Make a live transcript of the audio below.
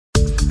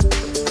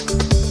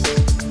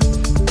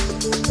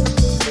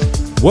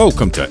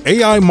Welcome to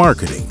AI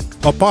Marketing,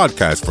 a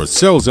podcast for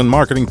sales and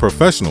marketing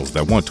professionals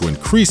that want to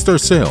increase their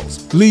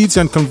sales, leads,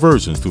 and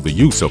conversions through the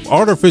use of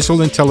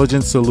artificial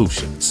intelligence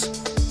solutions.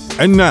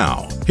 And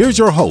now, here's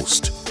your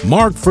host,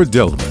 Mark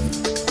Friedman.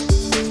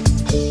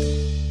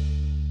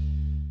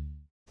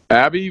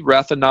 Abby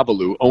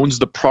Rathanavalu owns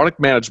the product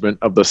management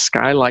of the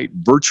Skylight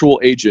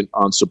virtual agent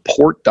on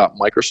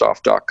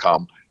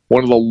support.microsoft.com,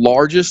 one of the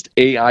largest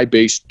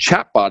AI-based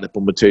chatbot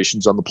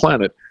implementations on the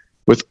planet,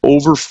 with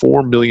over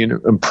 4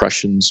 million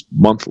impressions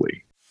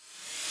monthly.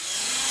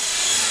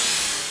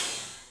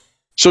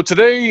 So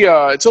today,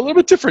 it's a little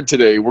bit different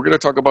today. We're going to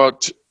talk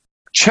about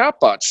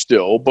chatbots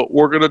still, but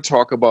we're going to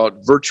talk about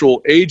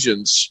virtual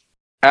agents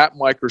at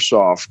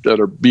Microsoft that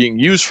are being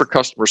used for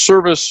customer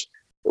service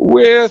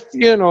with,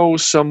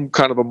 some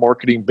kind of a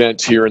marketing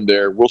bent here and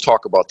there. We'll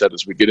talk about that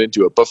as we get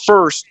into it. But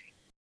first,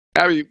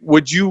 Abby,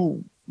 would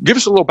you give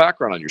us a little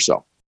background on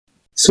yourself?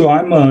 So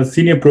I'm a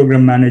senior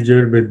program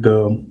manager with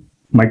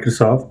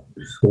Microsoft.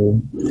 So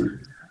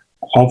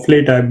of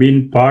late, I've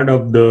been part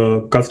of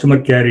the customer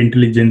care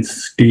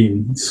intelligence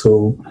team.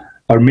 So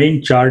our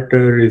main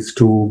charter is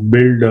to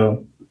build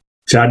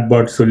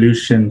chatbot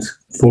solutions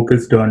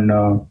focused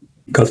on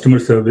customer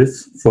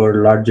service for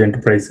large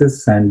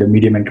enterprises and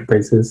medium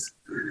enterprises.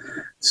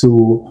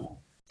 So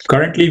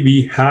currently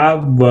we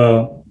have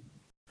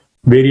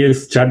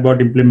various chatbot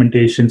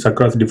implementations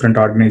across different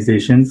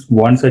organizations.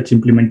 One such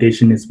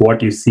implementation is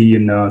what you see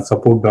in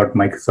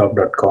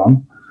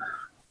support.microsoft.com.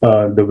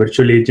 The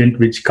virtual agent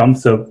which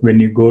comes up when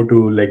you go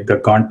to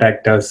the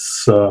contact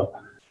us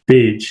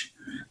page.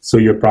 So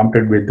you're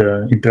prompted with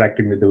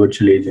interacting with the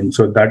virtual agent.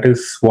 So that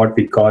is what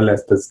we call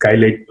as the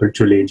Skylight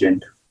virtual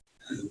agent.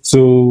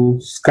 So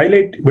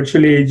Skylight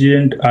virtual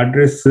agent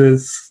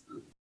addresses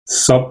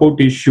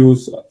support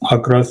issues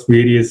across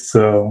various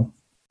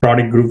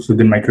product groups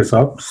within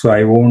Microsoft. So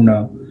I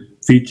own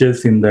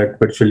features in that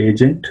virtual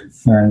agent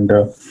and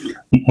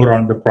more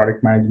on the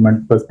product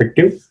management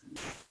perspective.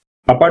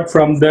 Apart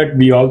from that,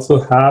 we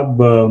also have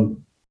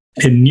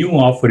a new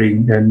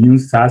offering, a new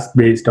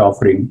SaaS-based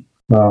offering,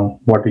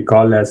 what we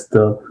call as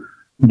the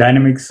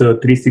Dynamics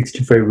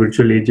 365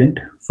 Virtual Agent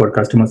for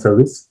customer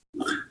service.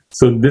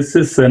 So this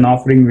is an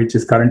offering which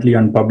is currently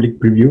on public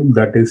preview.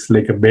 That is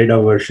like a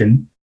beta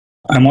version.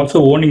 I'm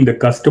also owning the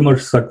customer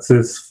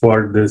success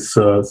for this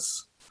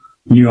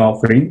new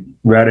offering,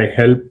 where I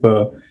help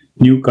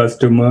new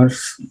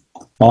customers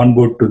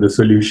onboard to the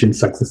solution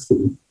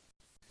successfully.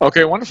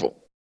 Okay, wonderful.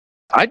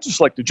 I'd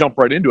just like to jump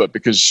right into it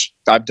because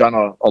I've done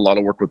a lot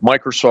of work with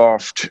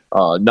Microsoft,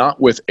 not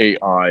with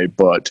AI,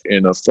 but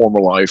in a former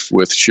life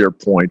with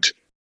SharePoint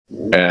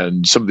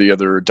and some of the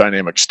other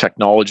Dynamics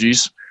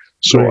technologies.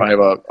 So right. I have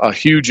a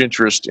huge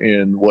interest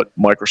in what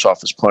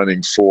Microsoft is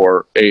planning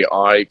for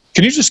AI.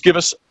 Can you just give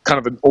us kind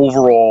of an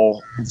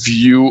overall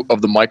view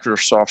of the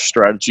Microsoft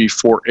strategy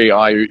for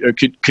AI?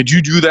 Could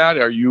you do that?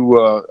 Are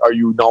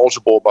you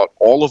knowledgeable about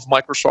all of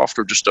Microsoft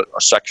or just a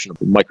section of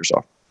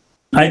Microsoft?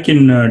 I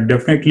can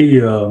definitely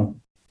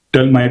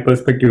tell my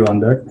perspective on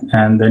that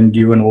and then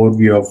give an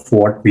overview of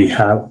what we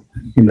have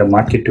in the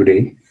market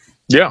today.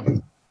 Yeah,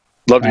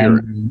 love to hear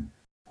it.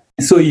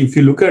 So if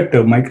you look at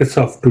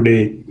Microsoft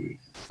today,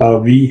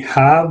 we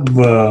have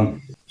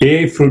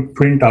AI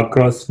footprint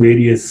across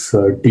various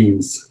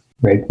teams,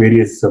 right?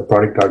 Various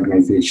product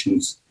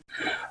organizations.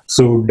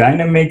 So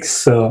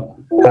Dynamics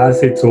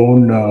has its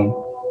own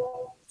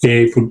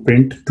AI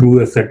footprint through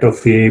a set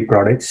of AI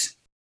products.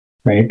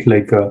 Right,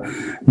 like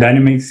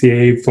Dynamics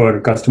AI for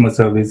customer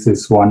service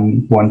is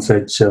one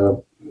such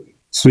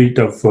suite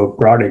of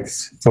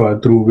products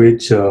through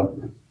which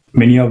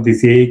many of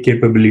these AI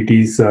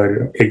capabilities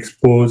are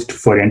exposed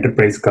for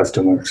enterprise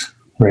customers,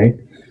 right?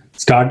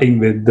 Starting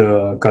with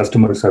the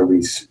customer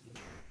service.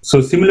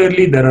 So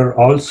similarly, there are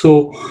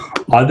also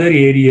other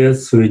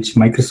areas which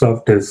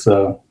Microsoft is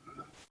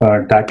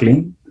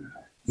tackling.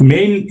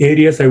 Main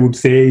areas I would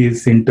say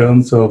is in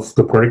terms of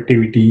the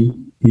productivity.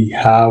 We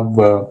have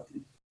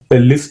a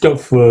list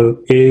of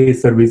AI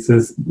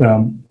services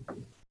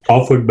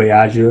offered by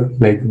Azure,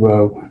 like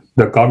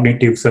the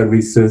cognitive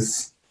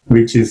services,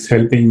 which is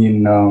helping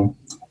in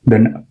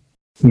the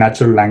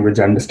natural language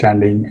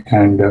understanding.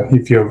 And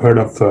if you have heard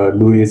of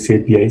LUIS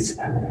APIs.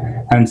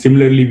 And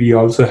similarly, we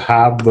also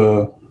have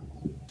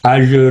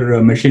Azure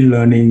machine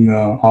learning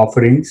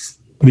offerings,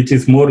 which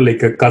is more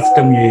like a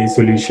custom AI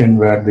solution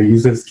where the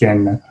users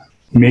can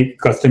make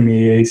custom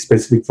AI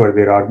specific for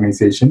their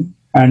organization.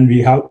 And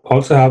we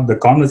also have the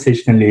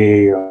conversational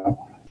AI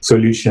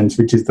solutions,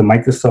 which is the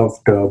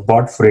Microsoft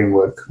bot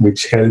framework,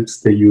 which helps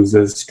the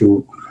users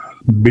to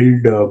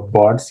build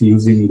bots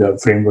using the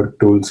framework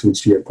tools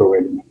which we are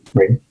providing.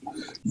 Right?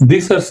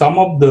 These are some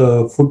of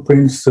the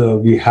footprints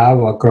we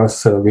have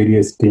across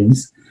various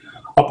teams.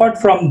 Apart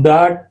from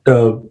that,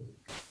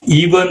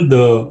 even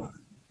the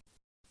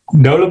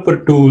developer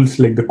tools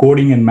like the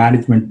coding and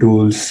management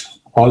tools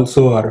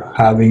also are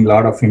having a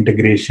lot of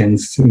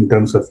integrations in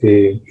terms of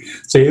AI.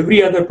 So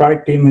every other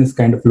product team is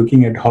kind of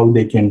looking at how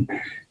they can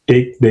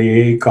take the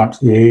AI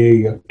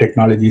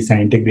technologies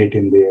and integrate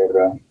in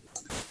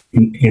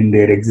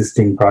their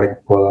existing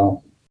product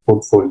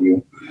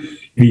portfolio.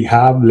 We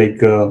have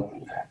like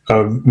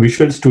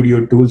Visual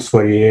Studio tools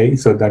for AI,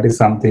 so that is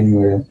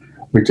something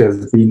which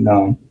has been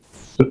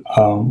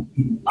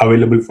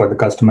available for the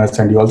customers,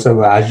 and you also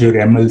have Azure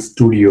ML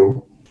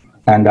Studio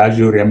and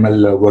Azure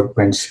ML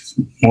Workbench,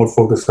 more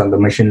focused on the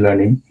machine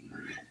learning.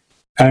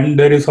 And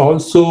there is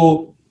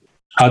also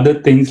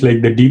other things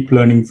like the deep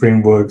learning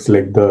frameworks,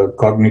 like the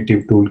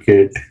cognitive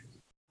toolkit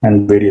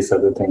and various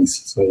other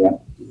things. So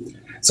yeah,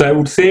 so I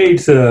would say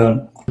it's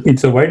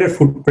a wider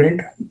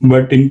footprint,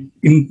 but in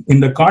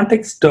the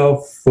context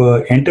of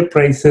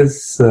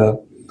enterprises,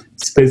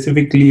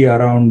 specifically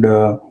around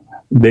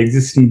the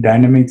existing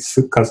Dynamics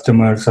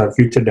customers or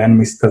future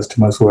Dynamics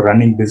customers who are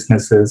running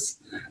businesses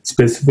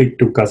specific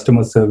to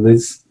customer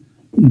service,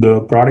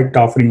 the product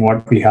offering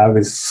what we have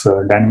is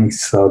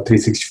Dynamics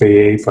 365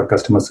 AI for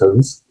customer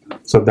service.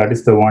 So that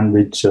is the one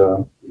which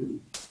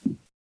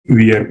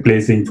we are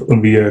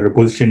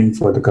positioning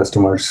for the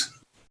customers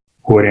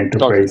who are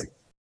enterprise.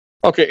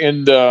 Okay,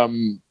 and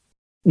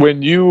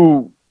when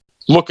you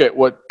look at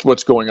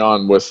what's going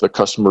on with the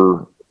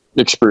customer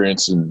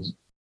experience and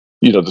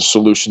the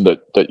solution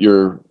that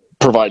you're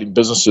providing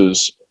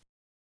businesses,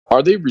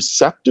 are they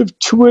receptive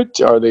to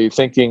it? Are they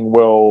thinking,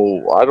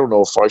 well, I don't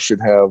know if I should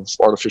have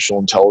artificial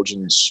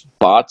intelligence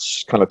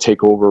bots kind of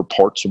take over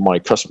parts of my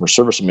customer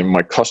service? I mean,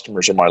 my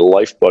customers are my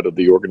lifeblood of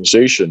the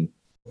organization.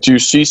 Do you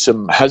see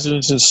some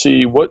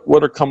hesitancy? What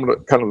are kind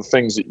of the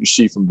things that you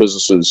see from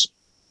businesses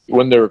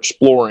when they're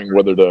exploring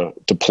whether to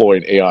deploy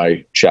an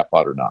AI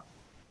chatbot or not?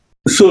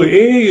 So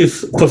AI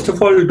is, first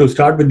of all, to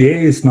start with,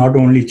 AI is not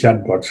only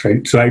chatbots,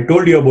 right? So I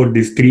told you about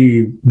these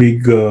three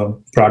big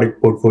product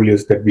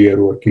portfolios that we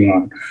are working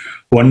on.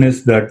 One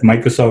is that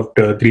Microsoft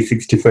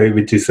 365,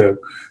 which is a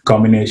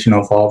combination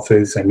of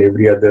Office and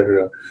every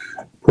other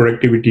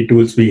productivity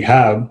tools we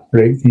have,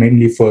 right?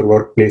 Mainly for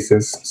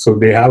workplaces. So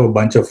they have a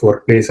bunch of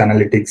workplace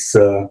analytics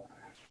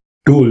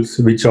tools,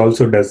 which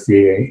also does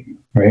AI,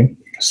 right?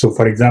 So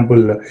for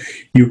example,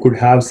 you could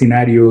have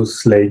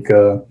scenarios like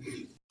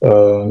the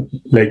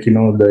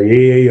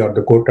AI or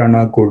the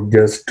Cortana could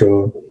just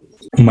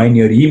mine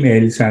your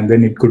emails, and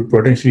then it could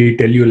potentially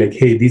tell you like,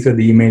 hey, these are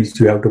the emails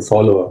you have to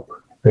follow up,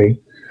 right?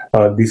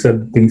 These are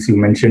the things you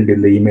mentioned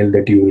in the email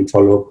that you will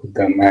follow up with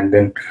them, and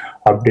then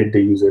update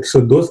the user. So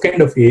those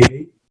kind of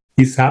AI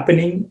is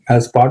happening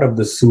as part of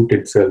the suite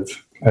itself,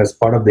 as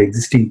part of the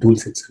existing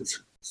tools itself.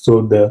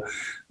 So the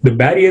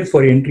barrier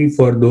for entry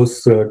for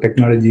those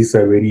technologies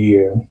are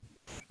very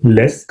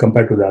less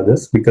compared to the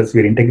others because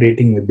we're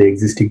integrating with the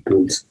existing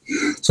tools.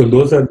 So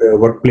those are the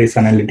workplace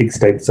analytics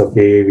types of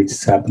AI which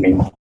is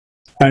happening.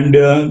 And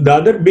the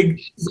other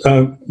big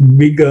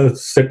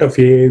set of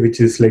AI, which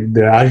is like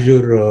the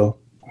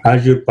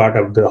Azure part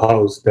of the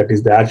house, that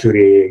is the Azure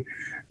AI,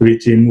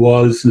 which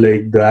involves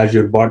like the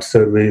Azure bot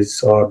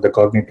service or the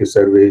cognitive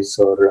service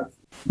or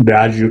the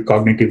Azure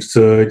cognitive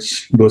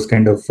search, those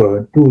kind of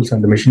tools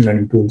and the machine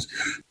learning tools.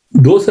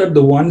 Those are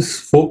the ones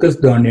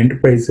focused on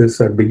enterprises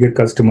or bigger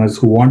customers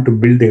who want to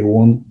build their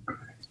own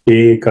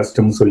AI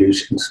custom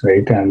solutions,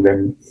 right? And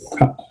then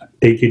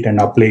take it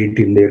and apply it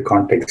in their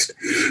context.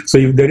 So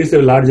if there is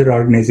a larger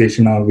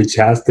organization which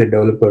has the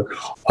developer,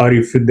 or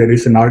if there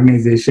is an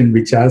organization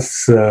which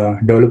has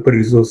developer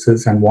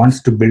resources and wants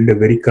to build a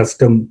very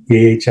custom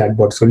AI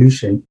chatbot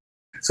solution,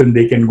 so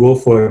they can go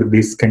for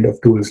these kind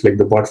of tools like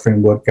the bot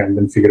framework and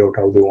then figure out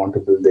how they want to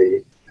build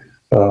the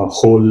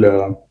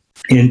whole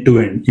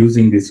end-to-end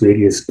using these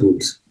various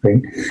tools,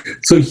 right?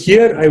 So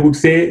here I would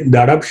say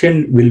the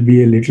adoption will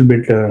be a little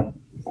bit a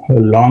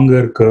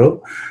longer curve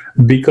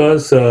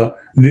because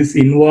this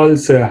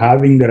involves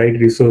having the right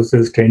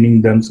resources,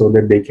 training them so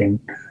that they can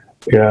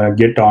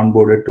get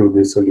onboarded to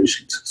these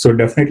solutions. So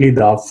definitely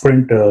the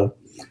upfront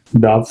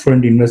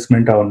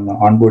investment on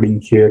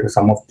onboarding here,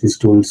 some of these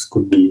tools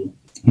could be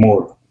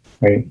more,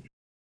 right?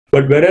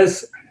 But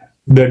whereas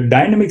the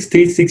Dynamics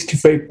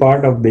 365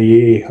 part of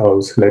the AI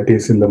house, that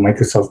is in the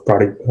Microsoft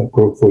product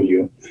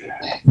portfolio,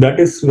 that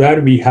is where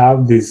we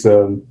have this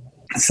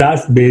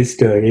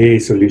SaaS-based AI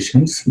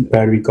solutions,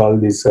 where we call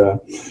this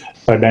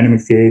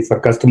Dynamics AI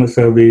for customer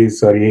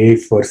service or AI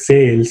for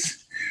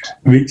sales,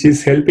 which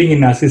is helping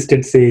in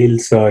assisted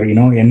sales or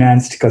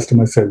enhanced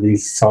customer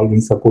service,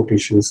 solving support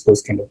issues,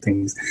 those kind of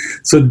things.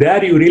 So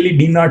there you really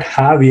do not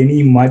have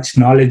any much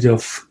knowledge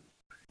of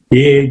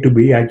AI to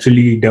be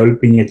actually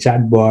developing a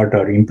chatbot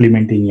or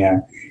implementing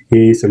a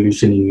AI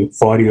solution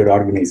for your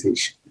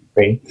organization,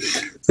 right?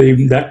 So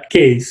in that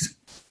case,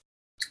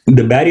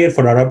 the barrier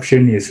for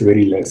adoption is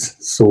very less.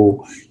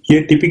 So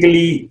here,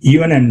 typically,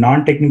 even a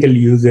non-technical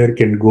user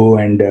can go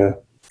and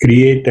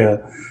create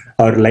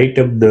or light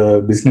up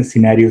the business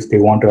scenarios they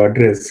want to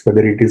address,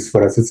 whether it is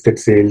for assisted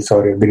sales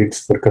or whether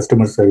it's for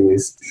customer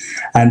service,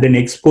 and then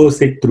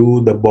expose it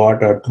through the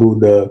bot or through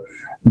the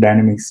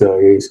Dynamics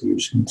AI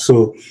solution.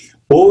 So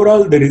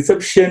overall, the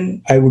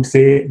reception, I would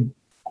say,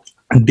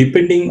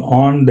 depending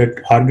on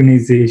that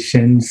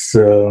organization's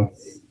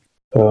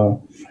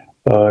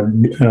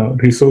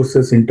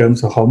resources in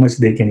terms of how much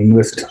they can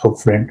invest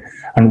upfront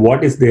and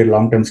what is their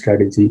long-term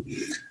strategy.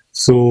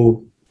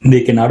 So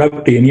they can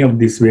adapt to any of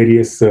these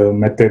various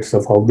methods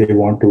of how they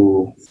want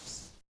to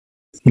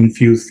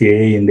infuse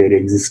AI in their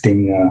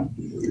existing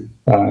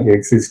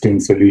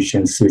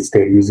solutions which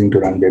they're using to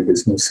run their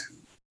business.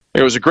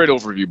 It was a great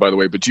overview, by the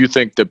way, but do you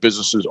think that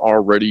businesses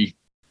are ready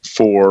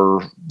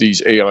for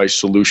these AI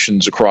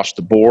solutions across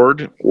the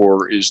board,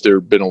 or is there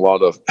been a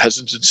lot of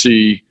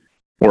hesitancy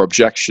or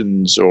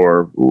objections,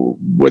 or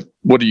what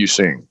are you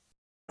seeing?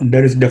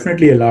 There is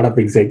definitely a lot of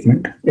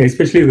excitement,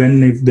 especially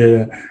if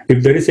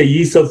there is a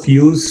ease of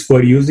use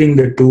for using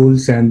the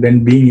tools and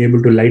then being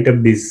able to light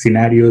up these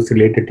scenarios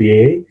related to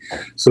AI.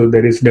 So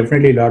there is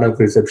definitely a lot of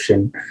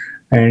reception.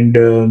 And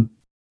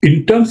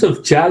in terms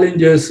of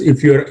challenges,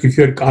 if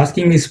you're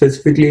asking me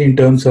specifically in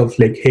terms of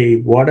like, hey,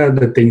 what are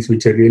the things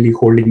which are really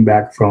holding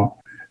back from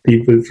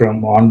people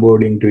from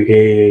onboarding to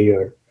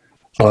AI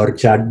or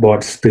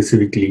chatbots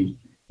specifically,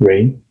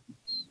 right?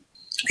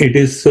 It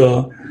is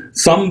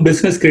some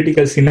business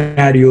critical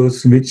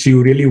scenarios which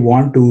you really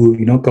want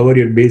to cover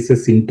your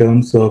bases in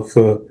terms of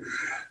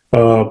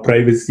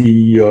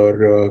privacy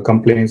or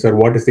complaints, or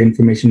what is the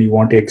information you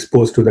want to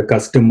expose to the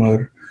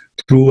customer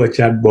through a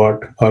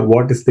chatbot, or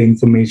what is the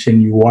information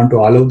you want to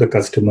allow the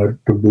customer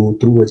to do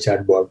through a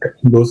chatbot.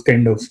 Those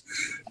kind of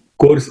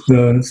course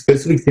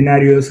specific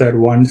scenarios are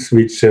ones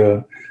which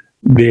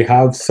they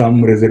have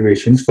some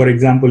reservations. For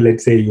example,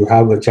 let's say you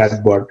have a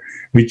chatbot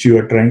which you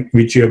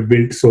have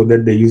built so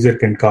that the user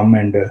can come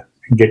and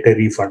get a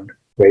refund,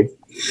 right?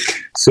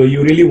 So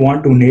you really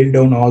want to nail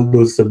down all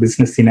those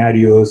business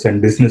scenarios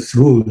and business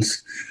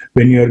rules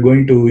when you are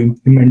going to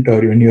implement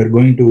or when you are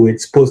going to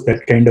expose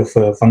that kind of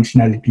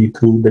functionality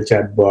through the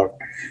chatbot.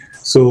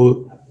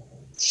 So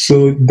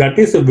that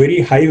is a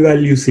very high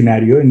value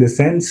scenario in the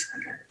sense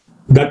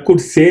that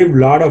could save a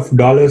lot of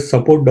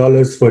support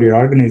dollars for your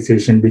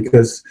organization,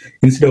 because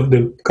instead of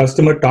the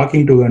customer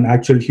talking to an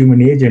actual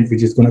human agent,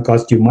 which is going to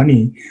cost you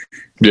money,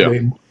 they're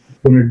going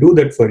to do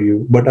that for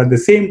you. But at the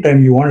same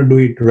time, you want to do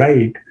it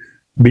right,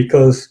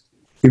 because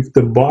if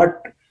the bot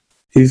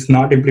is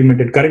not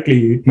implemented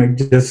correctly, it might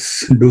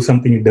just do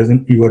something you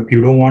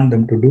don't want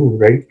them to do,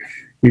 right?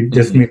 It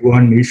just may go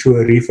and issue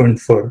a refund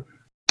for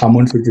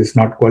amounts which is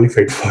not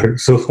qualified for.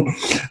 So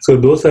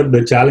those are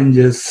the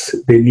challenges.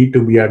 They need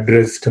to be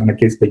addressed on a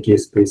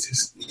case-by-case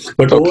basis.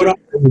 But overall,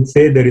 I would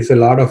say there is a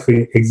lot of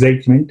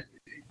excitement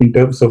in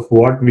terms of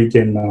what we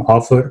can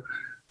offer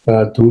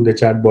through the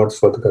chatbots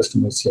for the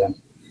customers. Yeah.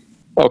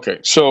 Okay,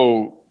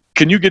 so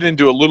can you get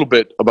into a little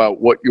bit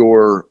about what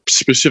your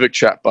specific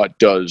chatbot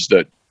does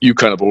that you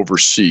kind of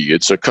oversee?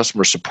 It's a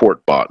customer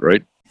support bot,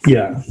 right?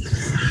 Yeah.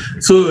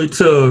 So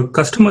it's a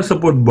customer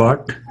support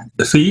bot.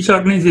 So each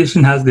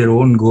organization has their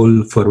own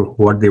goal for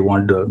what they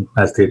want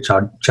as their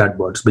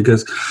chatbots,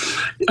 because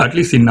at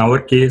least in our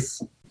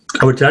case,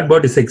 our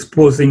chatbot is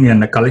exposing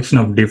a collection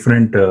of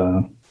different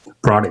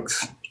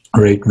products,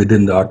 right,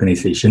 within the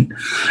organization.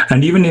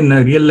 And even in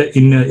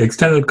an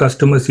external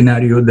customer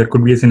scenario, there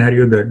could be a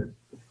scenario that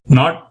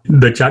not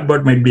the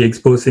chatbot might be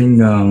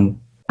exposing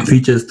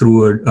features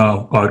through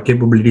or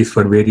capabilities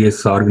for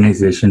various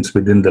organizations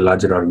within the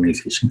larger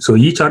organization. So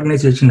each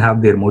organization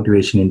have their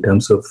motivation in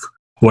terms of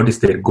what is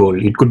their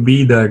goal. It could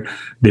be that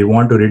they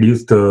want to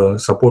reduce the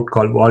support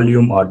call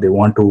volume, or they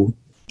want to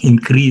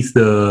increase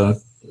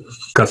the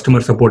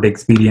customer support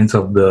experience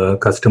of the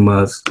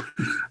customers,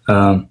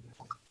 or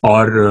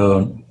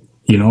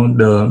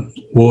the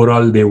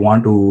overall they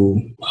want to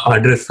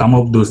address some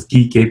of those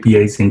key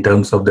KPIs in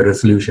terms of the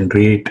resolution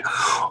rate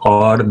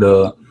or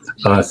the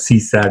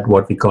CSAT,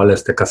 what we call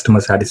as the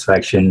customer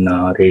satisfaction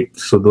rate.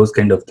 So those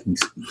kind of things.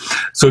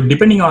 So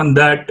depending on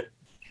that,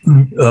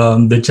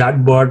 the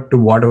chatbot,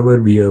 whatever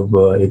we have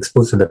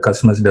exposed to the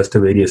customers, does the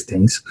various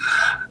things.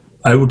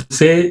 I would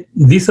say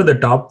these are the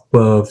top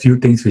few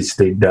things which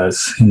it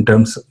does. In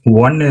terms,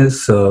 one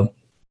is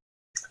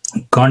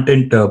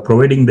content,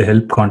 providing the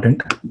help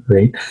content,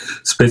 right,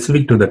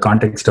 specific to the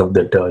context of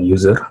that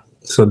user.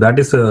 So that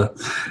is a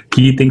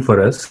key thing for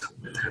us,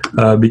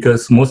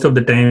 because most of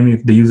the time,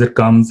 if the user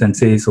comes and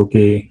says,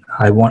 "Okay,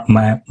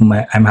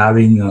 I'm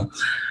having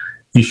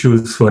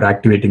issues for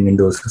activating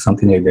Windows," or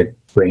something like that,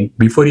 right?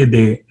 Before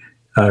they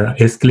are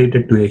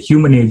escalated to a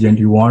human agent,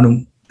 you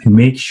want to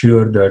make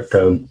sure that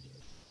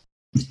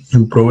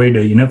you provide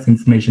enough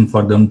information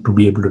for them to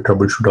be able to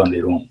troubleshoot on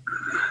their own.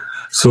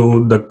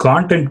 So the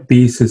content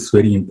piece is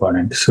very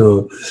important.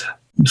 So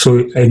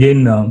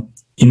again,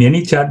 in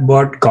any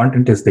chatbot,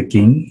 content is the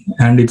king,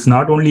 and it's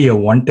not only a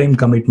one-time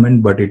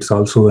commitment, but it's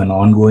also an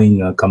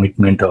ongoing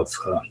commitment of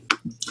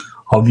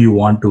how you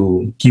want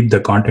to keep the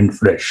content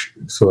fresh,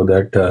 so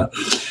that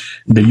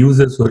the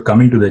users who are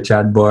coming to the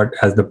chatbot,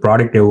 as the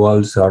product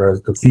evolves or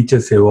as the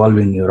features evolve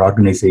in your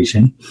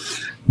organization,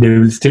 they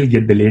will still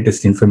get the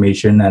latest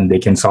information and they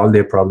can solve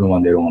their problem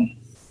on their own.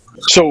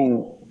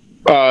 So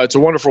it's a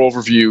wonderful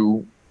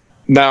overview.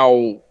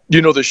 Now,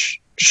 this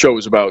show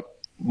is about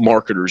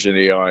marketers in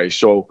AI.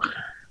 So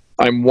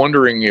I'm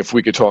wondering if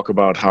we could talk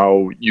about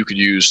how you could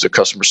use the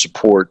customer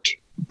support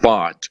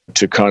bot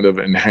to kind of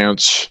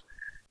enhance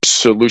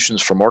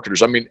solutions for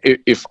marketers. I mean,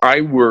 if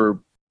I were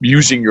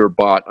using your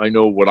bot, I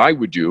know what I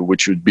would do,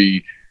 which would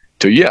be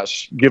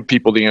yes, give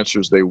people the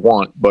answers they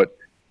want, but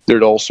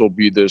there'd also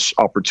be this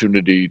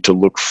opportunity to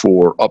look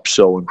for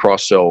upsell and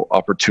cross-sell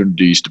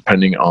opportunities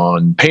depending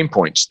on pain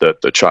points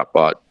that the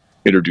chatbot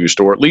introduced,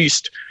 or at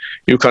least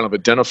you kind of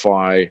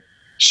identify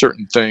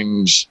certain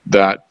things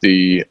that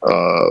the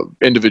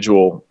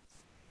individual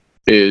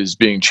is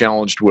being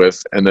challenged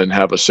with, and then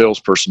have a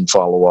salesperson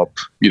follow up,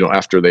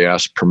 after they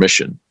ask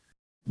permission.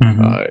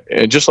 Mm-hmm.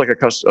 And just like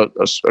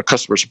a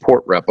customer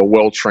support rep, a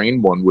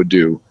well-trained one would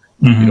do,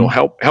 mm-hmm.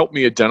 Help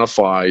me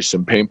identify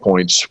some pain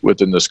points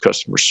within this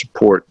customer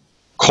support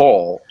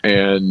call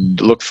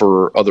and look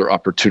for other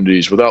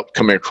opportunities without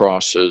coming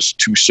across as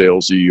too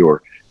salesy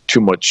or too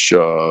much,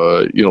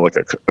 like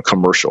a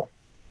commercial.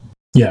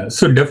 Yeah,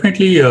 so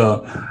definitely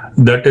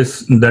that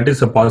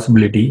is a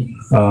possibility,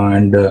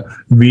 and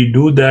we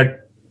do that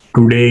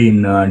today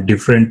in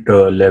different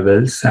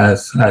levels.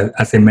 As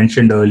I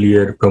mentioned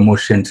earlier,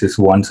 promotions is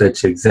one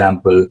such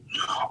example,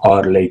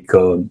 or like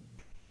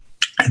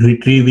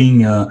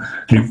retrieving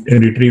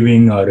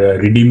or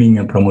redeeming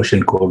a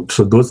promotion code.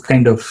 So those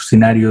kind of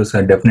scenarios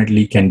are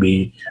definitely can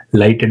be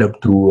lighted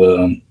up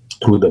through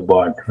the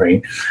bot,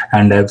 right?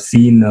 And I've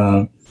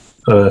seen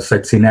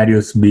such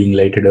scenarios being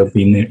lighted up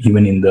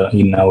even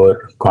in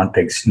our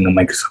context, in the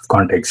Microsoft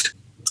context.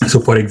 So,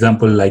 for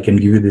example, I can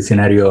give you the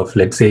scenario of,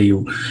 let's say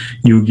you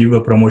give a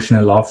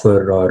promotional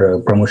offer or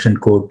a promotion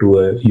code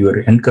to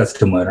your end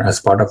customer as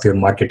part of your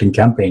marketing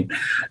campaign.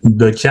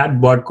 The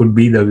chatbot could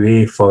be the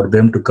way for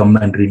them to come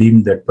and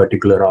redeem that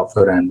particular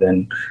offer and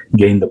then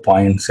gain the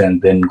points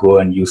and then go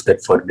and use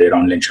that for their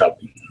online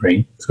shopping,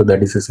 right? So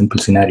that is a simple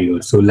scenario.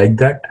 So like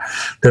that,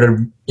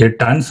 there are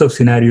tons of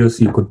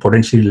scenarios you could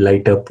potentially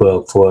light up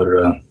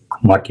for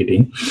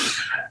marketing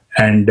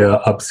and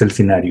upsell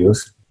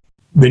scenarios.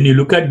 When you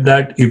look at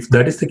that, if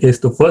that is the case,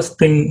 the first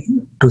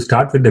thing to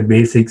start with the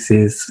basics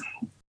is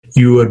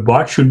your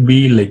bot should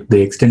be like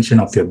the extension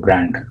of your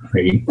brand,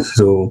 right?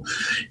 So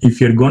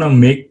if you're going to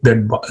make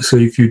that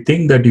if you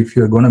think that if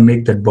you're going to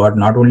make that bot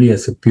not only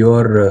as a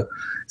pure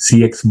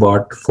CX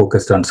bot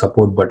focused on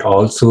support, but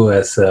also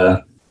as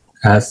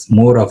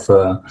more of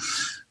a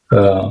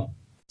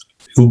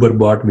Uber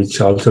bot, which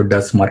also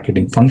does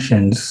marketing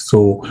functions.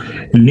 So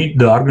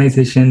the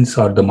organizations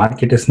or the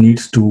marketers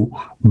needs to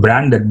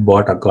brand that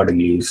bot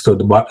accordingly. So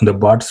the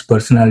bot's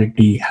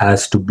personality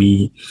has to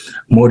be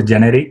more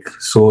generic,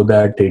 so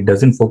that it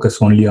doesn't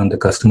focus only on the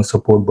customer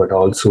support, but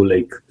also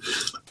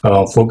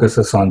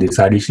focuses on these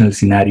additional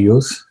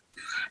scenarios.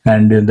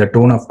 And the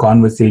tone of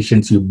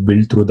conversations you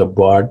build through the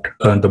bot,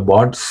 the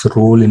bot's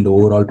role in the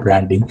overall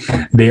branding,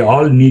 they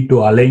all need to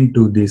align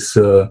to this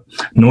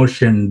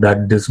notion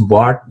that this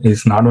bot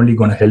is not only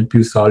going to help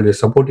you solve your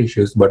support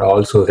issues, but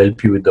also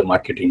help you with the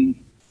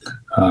marketing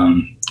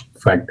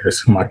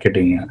factors,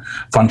 marketing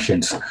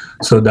functions.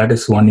 So that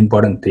is one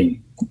important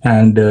thing.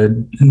 And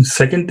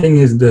second thing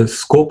is the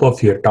scope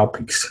of your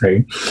topics,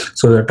 right?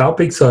 So the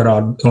topics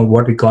are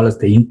what we call as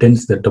the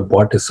intents that the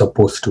bot is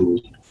supposed to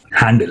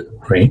handle,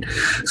 right?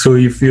 So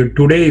if your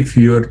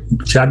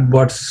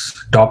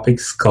chatbot's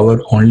topics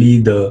cover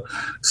only the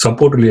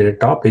support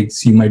related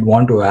topics, you might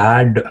want to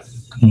add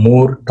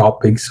more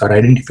topics or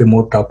identify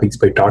more topics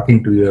by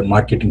talking to your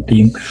marketing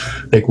team.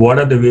 Like, what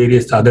are the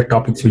various other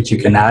topics which you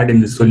can add in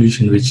the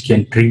solution which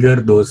can trigger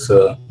those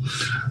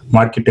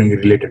marketing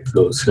related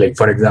flows? Like,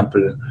 for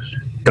example,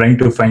 trying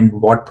to find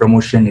what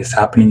promotion is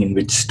happening in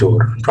which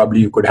store. Probably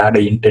you could add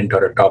an intent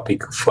or a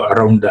topic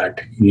around that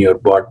in your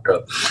bot,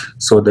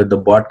 so that the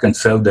bot can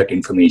serve that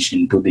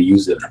information to the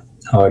user.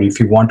 Or if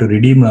you want to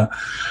redeem a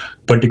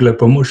particular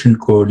promotion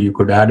code, you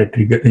could add a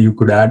trigger. You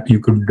could add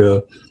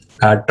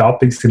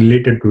topics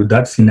related to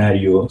that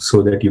scenario,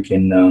 so that you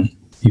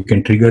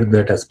can trigger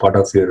that as part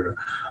of your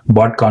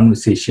bot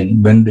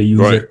conversation when the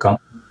user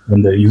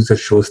when the user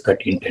shows that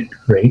intent,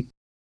 right?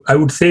 I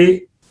would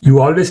say you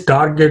always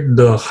target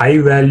the high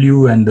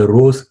value and the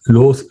low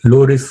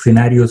risk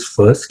scenarios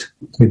first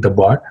with the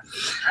bot,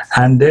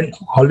 and then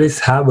always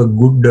have a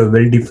good,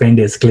 well-defined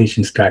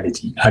escalation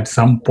strategy. At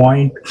some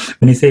point,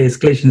 when you say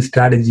escalation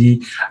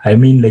strategy, I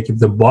mean, like,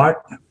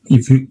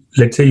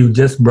 let's say you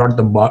just brought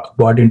the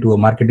bot into a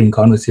marketing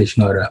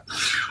conversation or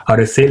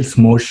a sales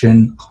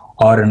motion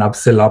or an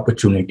upsell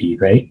opportunity,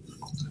 right?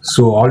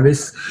 So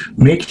always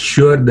make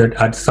sure that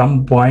at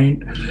some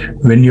point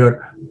when you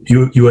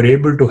are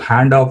able to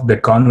hand off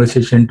that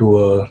conversation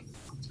to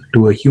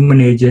a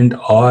human agent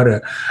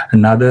or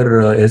another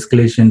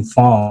escalation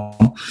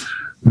form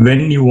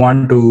when you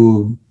want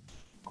to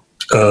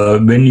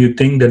when you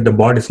think that the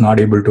bot is not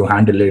able to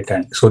handle it,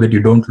 and so that you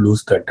don't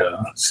lose that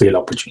sale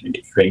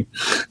opportunity, right?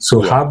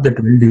 So have that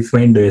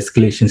well-defined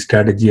escalation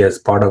strategy as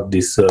part of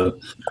this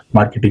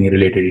marketing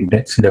related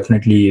intents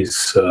definitely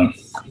is a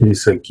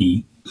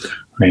key,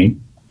 right?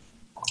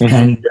 Mm-hmm.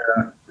 And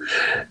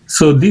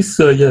so this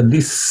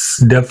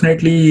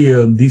definitely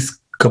these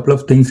couple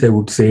of things I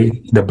would say,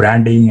 the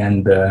branding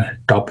and the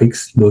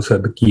topics, those are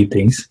the key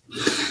things.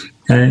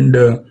 And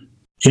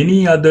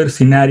any other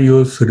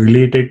scenarios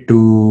related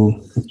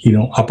to,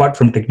 apart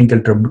from technical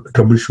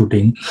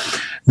troubleshooting,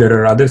 there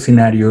are other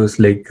scenarios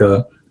like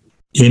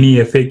any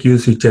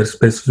FAQs which are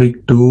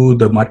specific to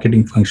the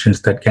marketing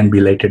functions that can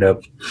be lighted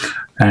up,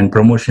 and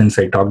promotions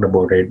I talked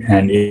about it,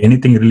 and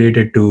anything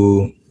related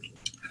to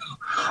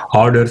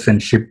orders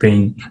and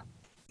shipping,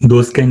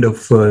 those kind of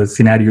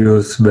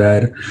scenarios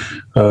where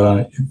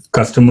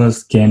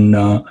customers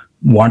can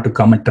want to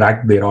come and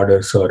track their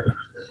orders or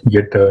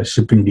get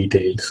shipping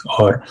details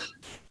or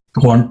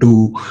want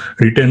to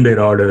return their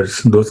orders.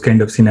 Those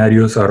kind of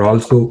scenarios are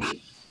also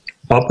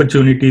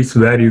opportunities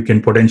where you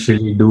can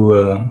potentially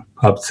do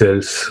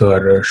upsells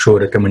or show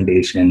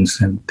recommendations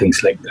and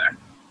things like that.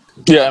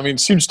 Yeah, I mean, it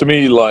seems to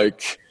me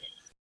like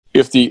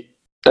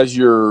as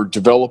you're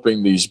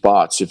developing these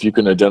bots, if you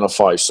can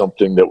identify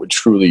something that would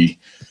truly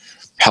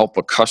help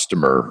a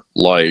customer,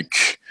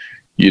 like,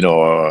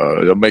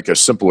 I'll make a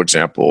simple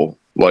example,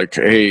 like,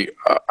 hey,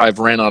 I've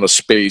ran out of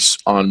space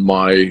on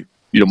my,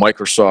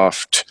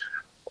 Microsoft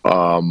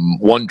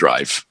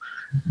OneDrive.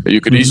 You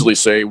could easily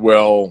say,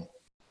 well,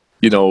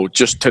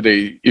 just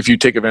today, if you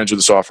take advantage of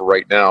this offer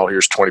right now,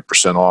 here's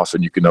 20% off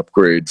and you can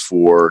upgrade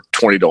for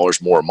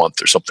 $20 more a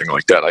month or something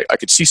like that. I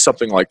could see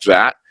something like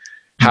that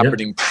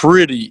happening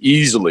pretty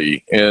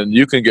easily, and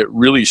you can get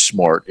really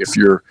smart if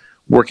you're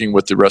working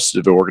with the rest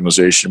of the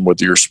organization,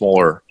 whether you're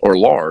smaller or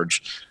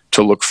large,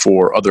 to look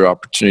for other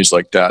opportunities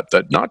like that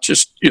not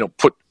just,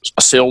 put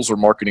a sales or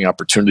marketing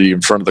opportunity in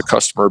front of the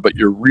customer, but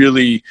you're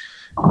really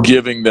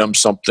giving them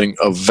something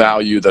of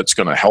value that's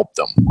going to help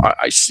them.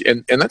 I see,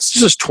 and that's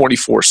just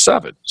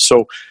 24/7.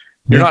 So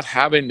you're not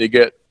having to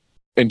get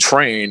and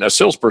train a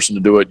salesperson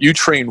to do it. You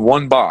train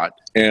one bot,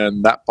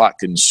 and that bot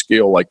can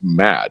scale like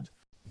mad.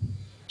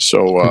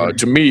 So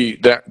to me,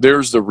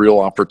 there's the real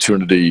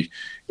opportunity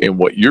in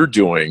what you're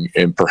doing,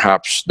 and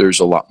perhaps there's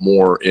a lot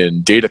more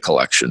in data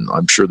collection.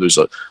 I'm sure there's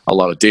a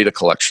lot of data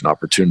collection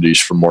opportunities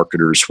for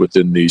marketers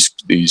within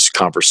these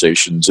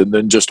conversations, and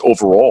then just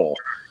overall,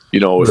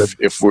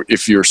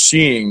 if you're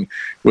seeing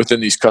within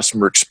these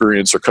customer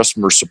experience or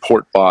customer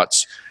support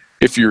bots,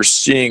 if you're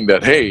seeing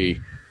that, hey,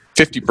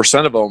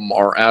 50% of them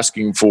are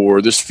asking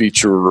for this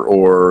feature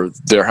or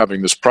they're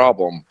having this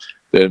problem,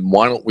 then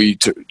why don't we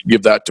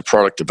give that to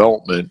product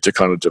development to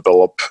kind of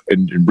develop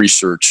and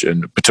research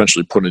and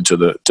potentially put into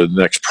the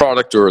next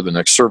product or the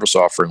next service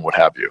offering, what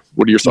have you?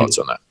 What are your thoughts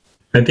on that?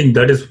 I think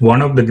that is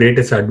one of the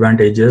greatest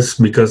advantages,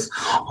 because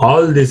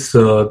all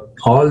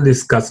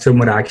these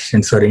customer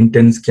actions or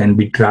intents can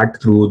be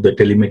tracked through the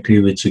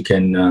telemetry, which you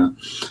can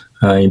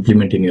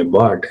implement in your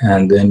bot,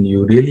 and then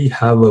you really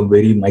have a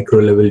very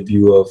micro level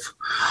view of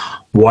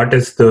what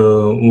is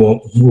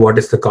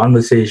the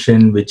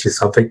conversation which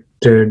is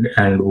affected,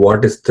 and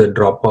what is the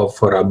drop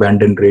off or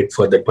abandon rate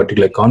for that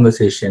particular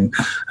conversation,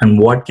 and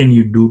what can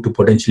you do to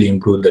potentially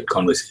improve that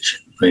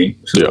conversation, right?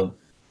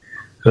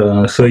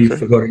 So if,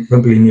 for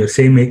example, in your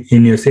same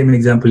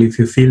example, if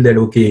you feel that,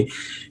 okay,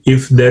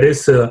 if there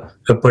is a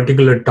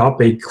particular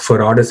topic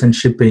for orders and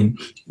shipping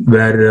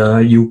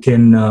where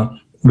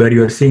where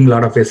you are seeing a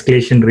lot of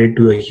escalation rate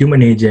to a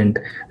human agent,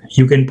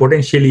 you can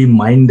potentially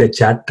mine the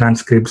chat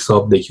transcripts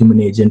of the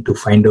human agent to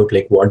find out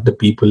like what the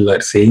people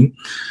are saying,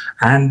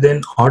 and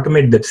then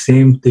automate that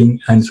same thing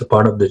as a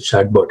part of the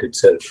chatbot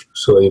itself.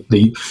 So if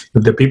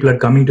the people are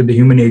coming to the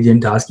human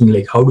agent asking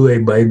like, how do I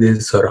buy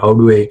this or how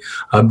do I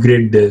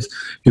upgrade this,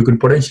 you could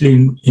potentially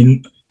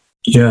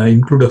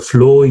include a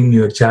flow in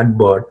your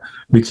chatbot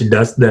which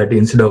does that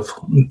instead of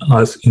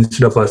us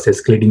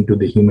escalating to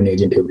the human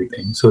agent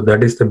everything. So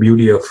that is the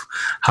beauty of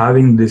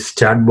having this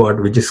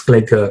chatbot, which is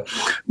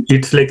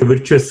it's like a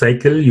virtuous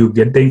cycle. You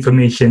get the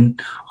information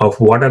of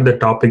what are the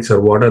topics or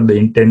what are the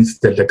intents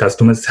that the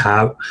customers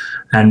have,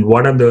 and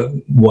what are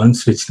the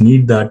ones which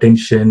need the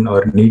attention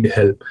or need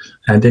help,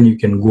 and then you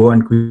can go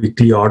and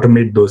quickly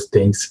automate those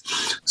things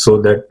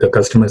so that the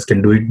customers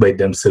can do it by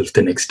themselves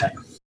the next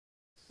time.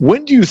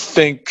 When do you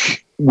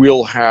think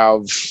we'll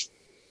have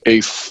a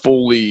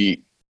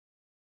fully,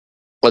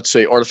 let's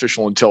say,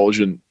 artificial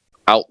intelligent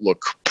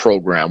Outlook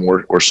program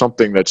or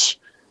something that's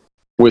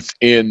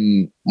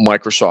within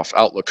Microsoft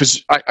Outlook?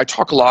 Because I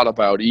talk a lot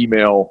about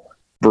email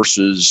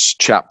versus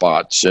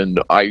chatbots, and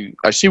I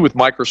see with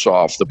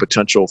Microsoft the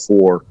potential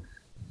for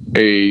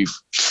a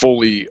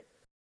fully,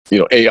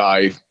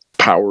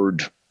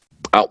 AI-powered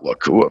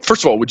Outlook.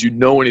 First of all, would you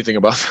know anything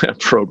about that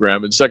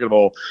program? And second of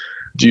all,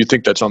 do you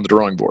think that's on the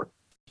drawing board?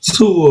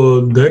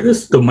 So there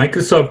is the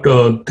Microsoft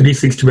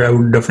 365. I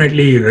would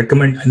definitely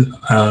recommend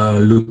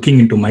looking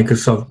into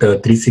Microsoft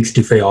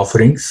 365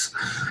 offerings,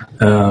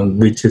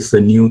 which is a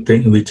new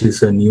thing, which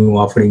is a new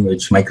offering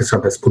which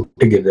Microsoft has put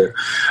together,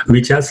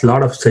 which has a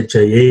lot of such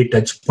AI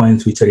touch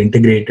points which are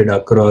integrated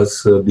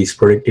across these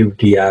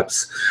productivity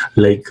apps,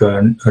 like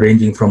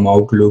ranging from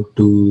Outlook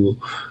to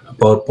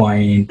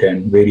PowerPoint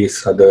and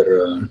various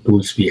other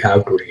tools we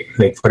have today.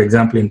 Like, for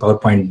example, in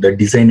PowerPoint, the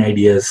design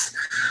ideas,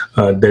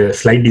 the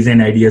slide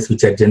design ideas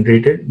which are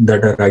generated,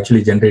 that are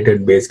actually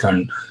generated based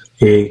on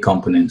AI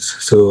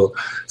components. So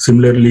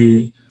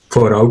similarly,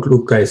 for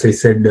Outlook, as I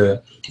said,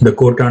 the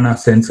Cortana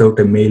sends out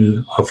a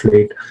mail of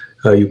late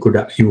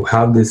you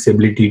have this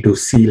ability to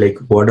see like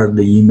what are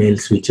the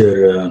emails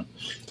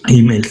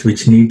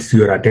which needs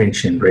your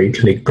attention,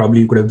 right? Like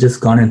probably you could have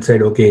just gone and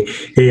said, okay,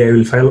 hey, I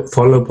will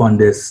follow up on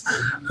this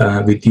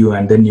with you,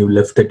 and then you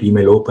left that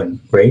email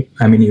open, right?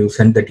 I mean, you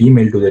sent that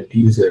email to that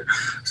user.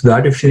 So the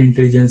artificial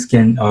intelligence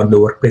or the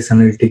workplace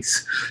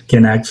analytics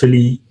can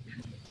actually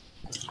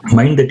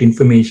mine that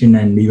information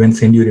and even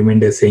send you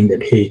reminders saying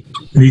that, hey,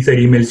 these are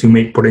emails you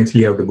might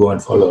potentially have to go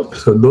and follow up.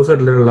 So those are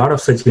a lot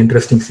of such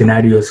interesting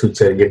scenarios which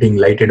are getting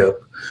lighted up.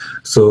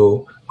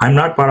 So I'm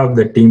not part of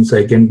the team, so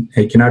I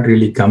cannot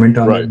really comment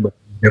on it, but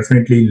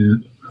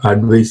definitely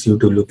advise you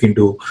to look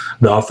into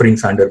the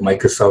offerings under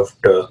Microsoft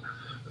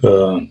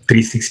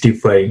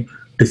 365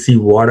 to see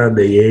what are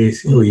the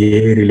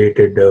AI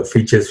related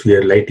features we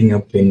are lighting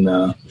up in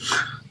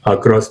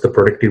across the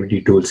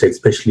productivity tools,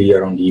 especially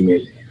around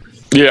email.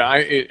 Yeah,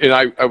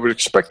 I would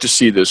expect to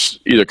see this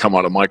either come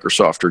out of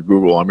Microsoft or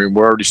Google. I mean,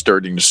 we're already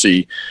starting to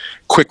see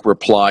quick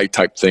reply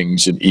type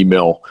things in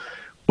email,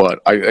 but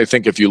I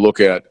think if you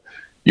look at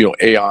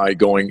AI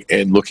going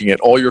and looking at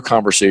all your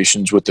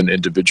conversations with an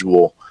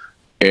individual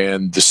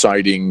and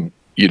deciding,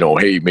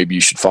 hey, maybe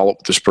you should follow up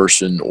with this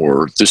person,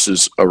 or this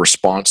is a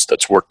response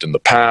that's worked in the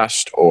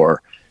past,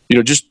 or,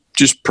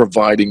 just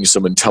providing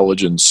some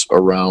intelligence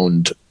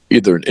around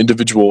either an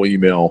individual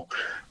email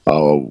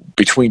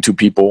between two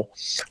people,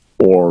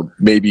 or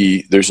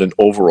maybe there's an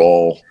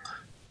overall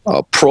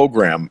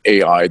program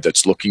AI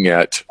that's looking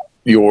at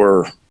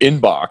your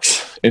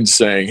inbox and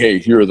saying, hey,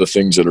 here are the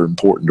things that are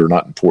important or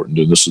not important,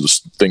 and this is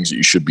the things that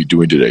you should be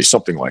doing today,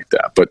 something like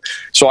that. But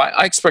so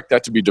I expect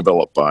that to be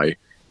developed by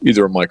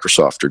either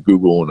Microsoft or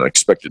Google, and I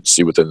expect it to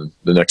see within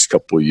the next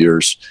couple of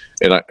years.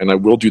 And I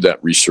will do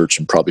that research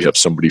and probably have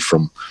somebody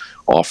from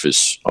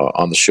Office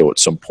on the show at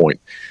some point.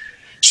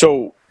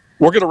 So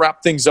we're going to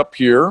wrap things up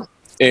here,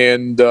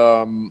 and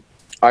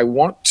I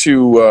want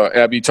to,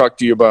 Abby, talk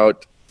to you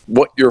about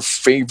what your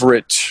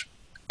favorite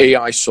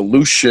AI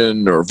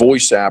solution or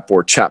voice app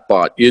or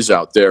chatbot is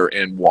out there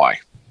and why.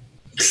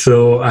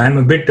 So I'm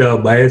a bit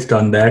biased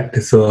on that.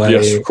 So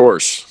yes, of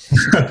course.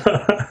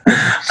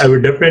 I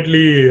would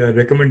definitely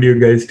recommend you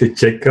guys to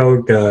check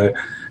out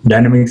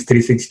Dynamics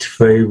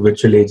 365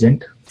 Virtual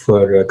Agent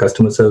for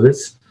customer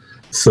service.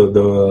 So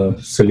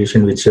the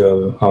solution which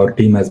our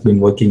team has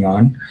been working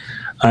on.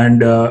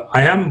 And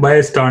I am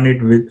biased on it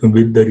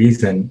with the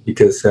reason,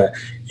 because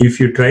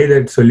if you try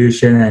that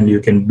solution and you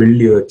can build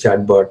your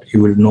chatbot,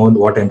 you will know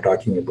what I'm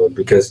talking about.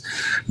 Because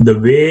the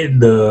way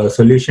the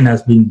solution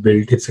has been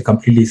built, it's a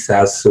completely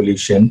SaaS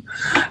solution.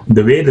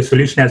 The way the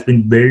solution has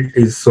been built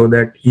is so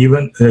that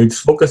even it's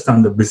focused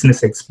on the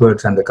business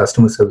experts and the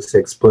customer service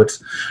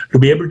experts to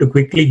be able to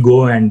quickly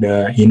go and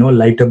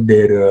light up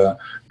their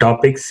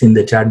topics in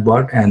the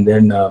chatbot and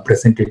then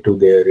present it to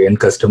their end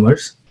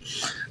customers.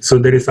 So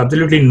there is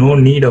absolutely no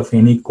need of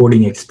any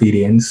coding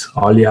experience.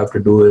 All you have to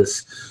do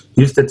is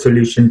use that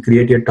solution,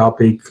 create your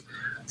topic,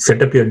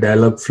 set up your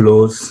dialog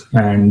flows,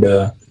 and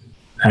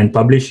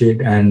publish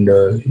it, and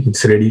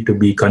it's ready to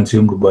be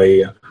consumed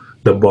by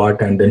the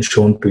bot and then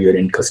shown to your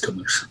end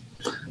customers.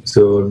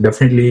 So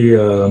definitely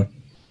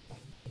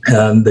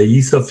the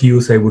ease of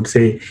use, I would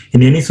say,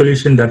 in any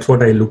solution, that's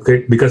what I look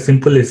at, because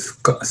simple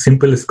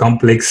is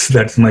complex.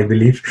 That's my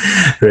belief,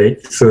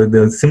 right? So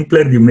the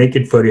simpler you make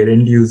it for your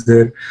end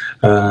user,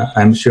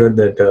 I'm sure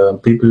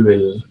that people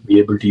will be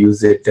able to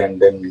use it and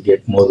then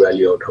get more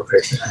value out of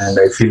it. And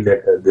I feel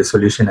that the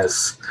solution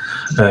is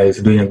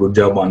doing a good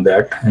job on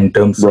that in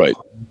terms of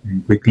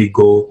quickly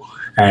go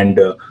and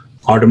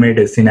automate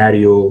a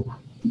scenario,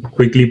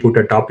 quickly put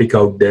a topic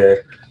out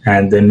there,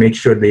 and then make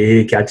sure the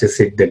AI catches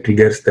it, that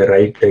triggers the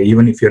right,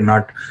 even if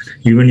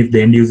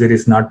the end user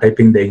is not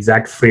typing the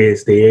exact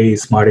phrase, the AI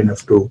is smart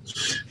enough to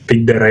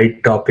pick the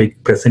right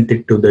topic, present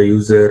it to the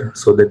user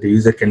so that the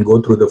user can go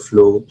through the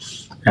flow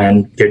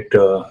and get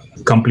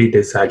complete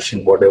his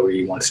action, whatever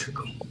he wants to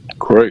do.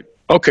 Great.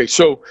 Okay,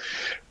 so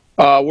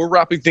we're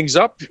wrapping things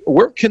up.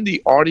 Where can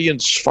the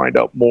audience find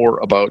out more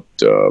about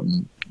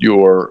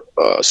your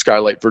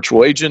Skylight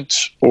Virtual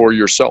Agent or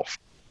yourself?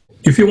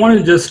 If you want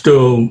to just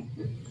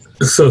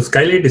so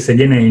Skylight is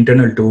again an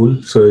internal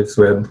tool, so it's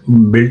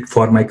built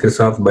for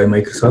Microsoft by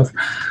Microsoft.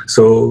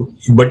 So,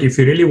 but if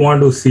you really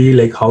want to see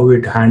like how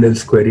it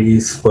handles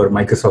queries for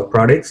Microsoft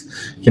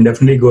products, you can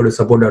definitely go to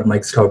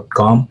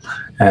support.microsoft.com,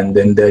 and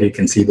then there you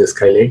can see the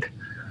Skylight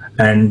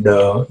and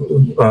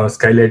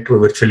Skylight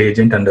Virtual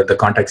Agent under the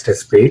Context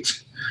Us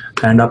page.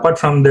 And apart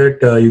from that,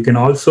 you can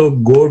also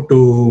go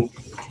to,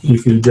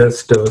 if you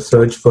just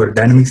search for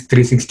Dynamics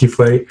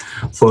 365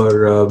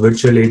 for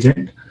Virtual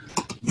Agent,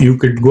 you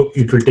could go.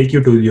 It will take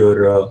you to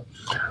your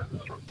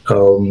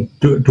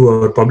to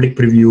our public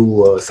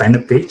preview sign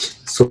up page.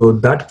 So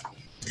that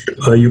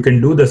you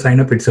can do the sign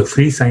up. It's a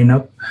free sign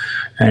up,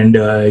 and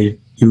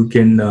you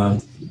can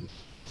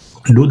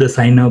do the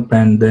sign up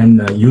and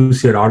then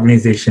use your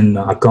organization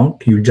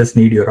account. You just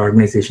need your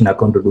organization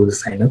account to do the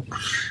sign up,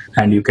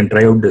 and you can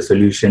try out the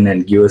solution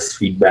and give us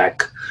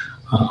feedback.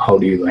 How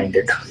do you find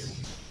it?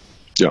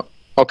 Yeah.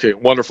 Okay.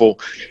 Wonderful.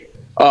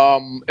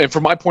 And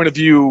from my point of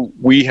view,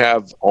 we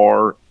have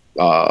our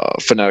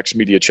Fanatics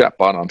Media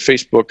chatbot on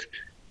Facebook.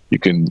 You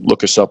can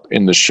look us up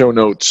in the show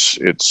notes.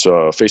 It's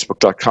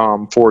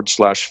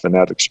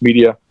facebook.com/Fanatics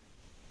Media.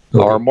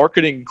 Okay. Our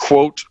marketing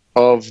quote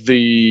of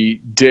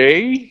the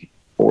day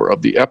or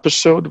of the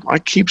episode, I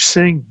keep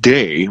saying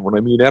day when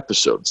I mean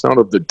episode. It's not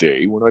of the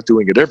day. We're not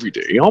doing it every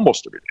day,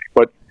 almost every day.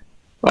 But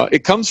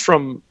it comes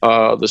from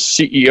the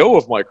CEO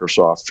of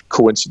Microsoft,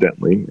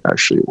 coincidentally.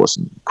 Actually, it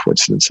wasn't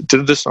coincidence. It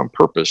did this on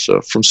purpose,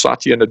 from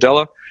Satya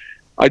Nadella.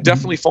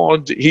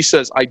 He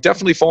says, I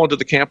definitely fall into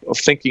the camp of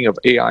thinking of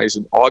AI as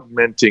an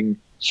augmenting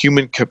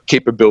human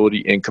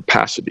capability and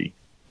capacity.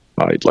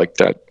 I like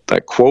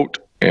that quote,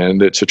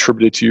 and it's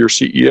attributed to your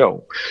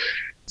CEO.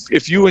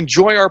 If you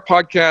enjoy our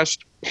podcast,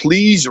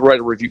 please write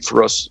a review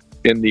for us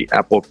in the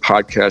Apple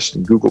Podcast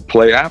and Google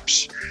Play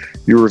apps.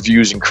 Your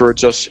reviews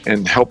encourage us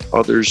and help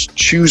others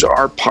choose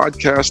our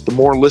podcast. The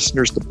more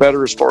listeners, the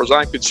better, as far as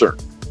I'm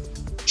concerned.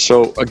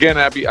 So again,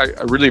 Abby, I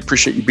really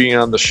appreciate you being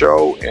on the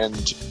show,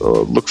 and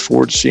look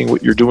forward to seeing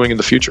what you're doing in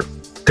the future.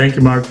 Thank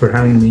you, Mark, for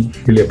having me.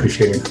 Really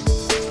appreciate it.